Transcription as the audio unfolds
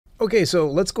Okay, so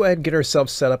let's go ahead and get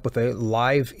ourselves set up with a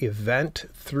live event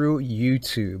through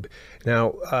YouTube.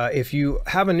 Now, if you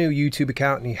have a new YouTube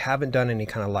account and you haven't done any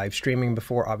kind of live streaming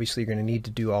before, obviously you're going to need to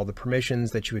do all the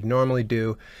permissions that you would normally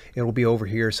do. It'll be over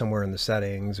here somewhere in the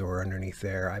settings or underneath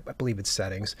there. I believe it's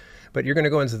settings. But you're going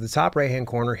to go into the top right-hand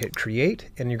corner, hit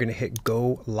create, and you're going to hit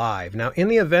go live. Now, in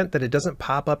the event that it doesn't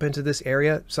pop up into this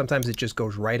area, sometimes it just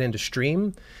goes right into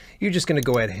stream. You're just going to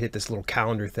go ahead and hit this little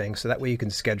calendar thing so that way you can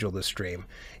schedule the stream.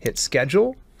 Hit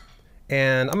schedule,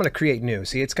 and I'm going to create new.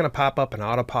 See, it's going to pop up and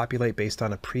auto-populate based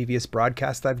on a previous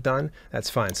broadcast I've done. That's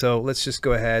fine. So let's just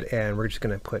go ahead and we're just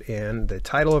going to put in the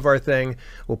title of our thing.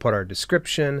 We'll put our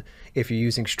description. If you're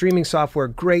using streaming software,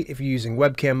 great. If you're using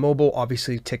webcam mobile,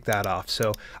 obviously tick that off.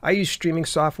 So I use streaming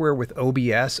software with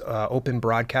OBS, open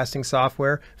broadcasting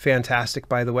software. Fantastic,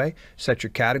 by the way. Set your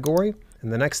category.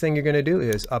 And the next thing you're going to do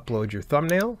is upload your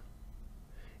thumbnail.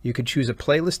 You could choose a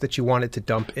playlist that you want it to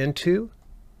dump into.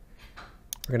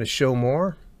 We're going to show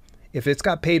more. If it's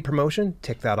got paid promotion,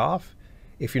 tick that off.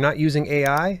 If you're not using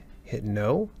AI, hit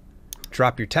no.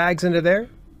 Drop your tags into there.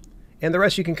 And the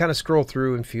rest you can kind of scroll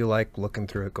through and feel like looking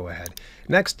through it, go ahead.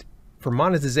 Next, for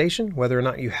monetization, whether or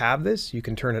not you have this, you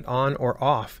can turn it on or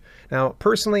off. Now,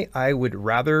 personally, I would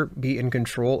rather be in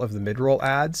control of the mid-roll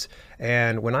ads.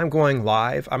 And when I'm going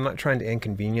live, I'm not trying to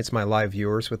inconvenience my live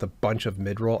viewers with a bunch of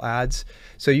mid-roll ads.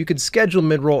 So you could schedule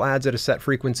mid-roll ads at a set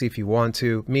frequency if you want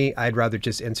to. Me, I'd rather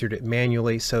just insert it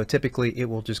manually. So typically it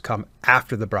will just come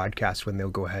after the broadcast when they'll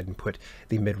go ahead and put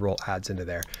the mid-roll ads into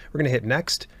there. We're going to hit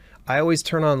next. I always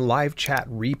turn on live chat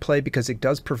replay because it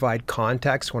does provide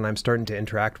context when I'm starting to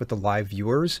interact with the live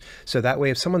viewers. So that way,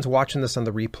 if someone's watching this on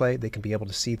the replay, they can be able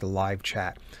to see the live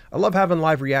chat. I love having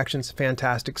live reactions.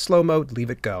 Fantastic. Slow mode, leave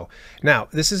it go. Now,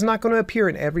 this is not going to appear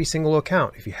in every single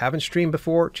account. If you haven't streamed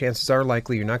before, chances are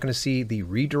likely you're not going to see the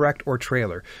redirect or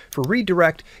trailer. For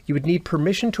redirect, you would need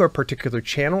permission to a particular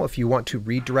channel if you want to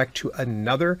redirect to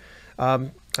another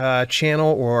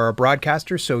channel or a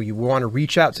broadcaster. So you want to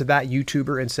reach out to that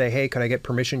YouTuber and say, hey, could I get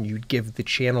permission? You'd give the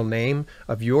channel name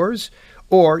of yours,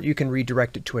 or you can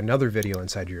redirect it to another video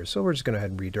inside yours. So we're just going to go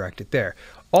ahead and redirect it there.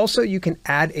 Also, you can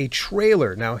add a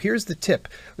trailer. Now, here's the tip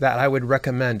that I would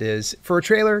recommend is for a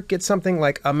trailer, get something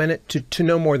like a minute to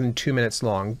no more than 2 minutes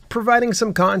long, providing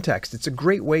some context. It's a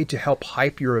great way to help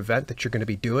hype your event that you're going to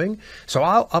be doing. So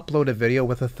I'll upload a video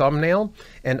with a thumbnail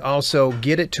and also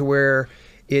get it to where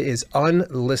it is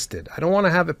unlisted. I don't want to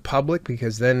have it public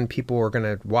because then people are going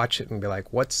to watch it and be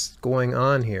like, what's going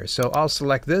on here? So I'll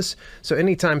select this. So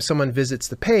anytime someone visits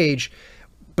the page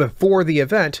before the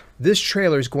event, this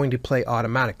trailer is going to play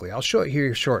automatically. I'll show it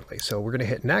here shortly. So we're going to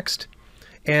hit next.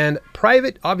 And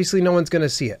private, obviously no one's going to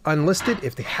see it. Unlisted,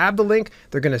 if they have the link,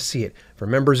 they're going to see it. For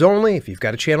members only, if you've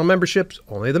got a channel memberships,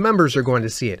 only the members are going to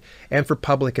see it. And for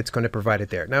public, it's going to provide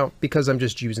it there. Now, because I'm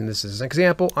just using this as an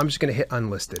example, I'm just going to hit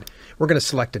unlisted. We're going to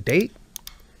select a date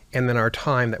and then our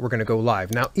time that we're going to go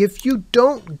live. Now, if you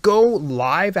don't go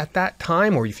live at that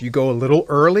time, or if you go a little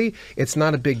early, it's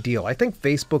not a big deal. I think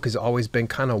Facebook has always been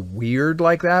kind of weird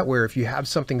like that, where if you have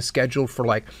something scheduled for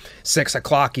like 6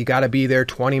 o'clock, you got to be there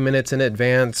 20 minutes in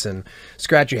advance and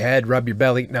scratch your head, rub your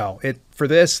belly. No, for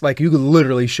this, like you could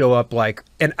literally show up like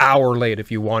an hour late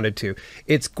if you wanted to.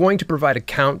 It's going to provide a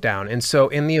countdown. And so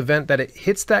in the event that it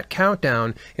hits that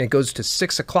countdown and it goes to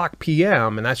 6 o'clock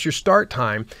p.m. and that's your start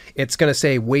time, it's going to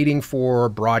say waiting for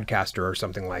broadcaster or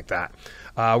something like that.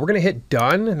 We're going to hit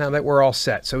done now that we're all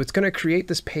set. So it's going to create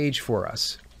this page for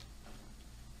us.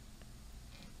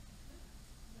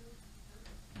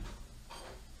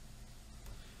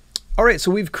 All right, so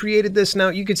we've created this. Now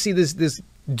you can see this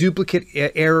duplicate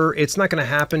error. It's not going to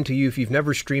happen to you if you've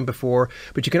never streamed before,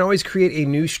 but you can always create a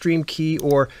new stream key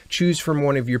or choose from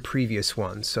one of your previous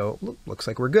ones. So looks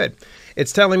like we're good.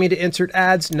 It's telling me to insert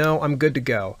ads. No, I'm good to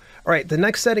go. All right, the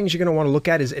next settings you're going to want to look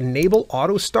at is enable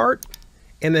auto start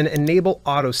and then enable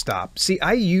auto stop. See,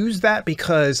 I use that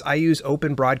because I use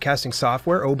open broadcasting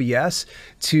software, OBS,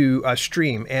 to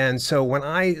stream. And so when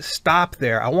I stop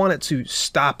there, I want it to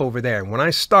stop over there. And when I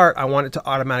start, I want it to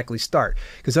automatically start.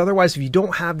 Because otherwise, if you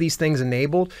don't have these things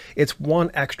enabled, it's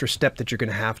one extra step that you're going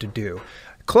to have to do.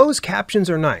 Closed captions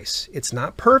are nice. It's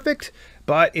not perfect,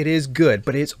 but it is good,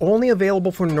 but it's only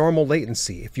available for normal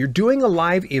latency. If you're doing a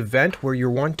live event where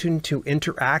you're wanting to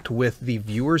interact with the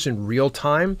viewers in real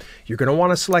time, you're going to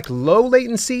want to select low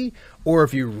latency, or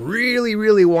if you really,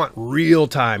 really want real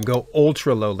time, go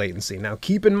ultra low latency. Now,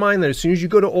 keep in mind that as soon as you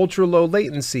go to ultra low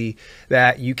latency,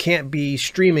 that you can't be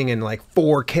streaming in like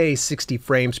 4K 60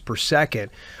 frames per second,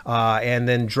 and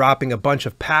then dropping a bunch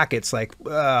of packets like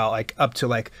up to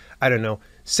like, I don't know,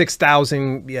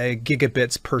 6,000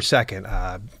 gigabits per second.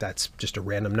 That's just a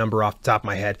random number off the top of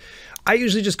my head. I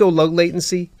usually just go low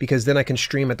latency because then I can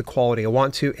stream at the quality I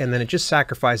want to, and then it just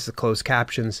sacrifices the closed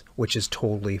captions, which is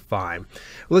totally fine.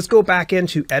 Well, let's go back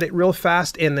into edit real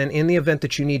fast, and then in the event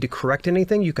that you need to correct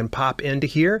anything, you can pop into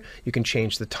here. You can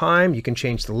change the time, you can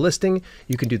change the listing,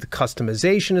 you can do the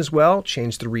customization as well,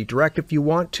 change the redirect if you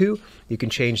want to. You can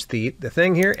change the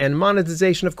thing here, and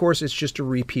monetization, of course, is just a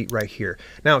repeat right here.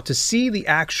 Now, to see the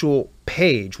actual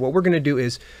page, what we're going to do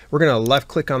is we're going to left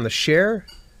click on the share,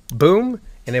 boom.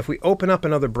 And if we open up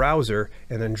another browser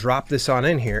and then drop this on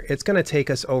in here, it's going to take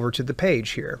us over to the page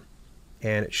here.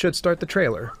 And it should start the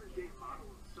trailer.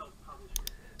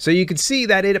 So you can see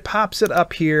that it pops it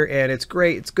up here, and it's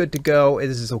great. It's good to go.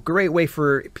 This is a great way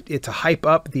for it to hype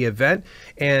up the event.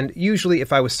 And usually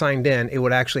if I was signed in, it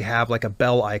would actually have like a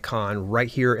bell icon right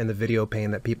here in the video pane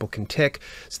that people can tick.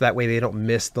 So that way they don't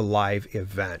miss the live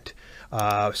event.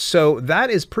 So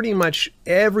that is pretty much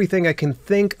everything I can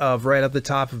think of right off the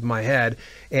top of my head.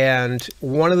 And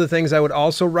one of the things I would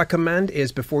also recommend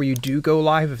is before you do go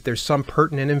live, if there's some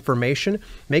pertinent information,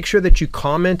 make sure that you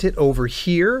comment it over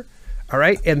here. All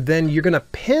right. And then you're going to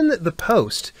pin the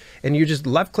post, and you just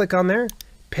left click on there,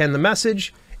 pin the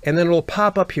message, and then it'll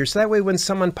pop up here. So that way when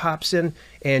someone pops in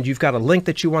and you've got a link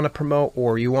that you want to promote,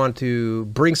 or you want to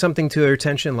bring something to their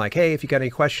attention, like, hey, if you got any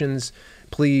questions,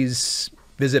 please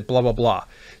visit blah, blah, blah.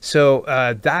 So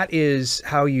that is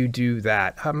how you do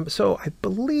that. So I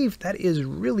believe that is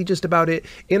really just about it.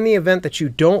 In the event that you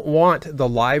don't want the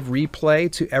live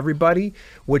replay to everybody,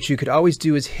 what you could always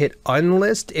do is hit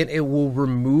unlist, and it will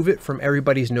remove it from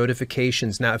everybody's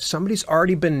notifications. Now, if somebody's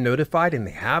already been notified and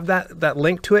they have that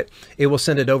link to it, it will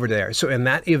send it over there. So in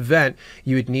that event,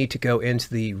 you would need to go into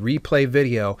the replay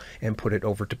video and put it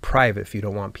over to private if you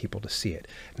don't want people to see it.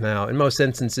 Now, in most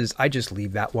instances, I just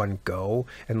leave that one go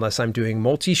unless I'm doing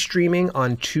multi-streaming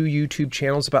on 2 YouTube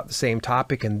channels about the same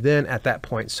topic. And then at that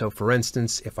point, so for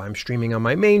instance, if I'm streaming on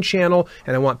my main channel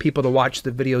and I want people to watch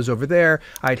the videos over there,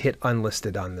 I'd hit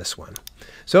unlisted on this one.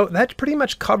 So that pretty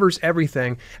much covers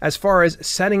everything. As far as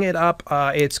setting it up,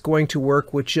 it's going to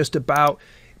work with just about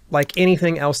like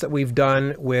anything else that we've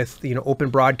done with, you know, open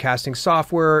broadcasting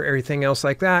software, everything else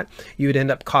like that. You would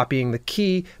end up copying the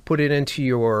key, put it into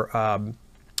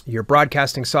your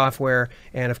broadcasting software,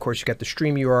 and of course you got the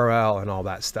stream URL and all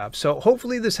that stuff. So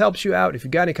hopefully this helps you out. If you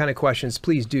got any kind of questions,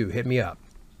 please do hit me up.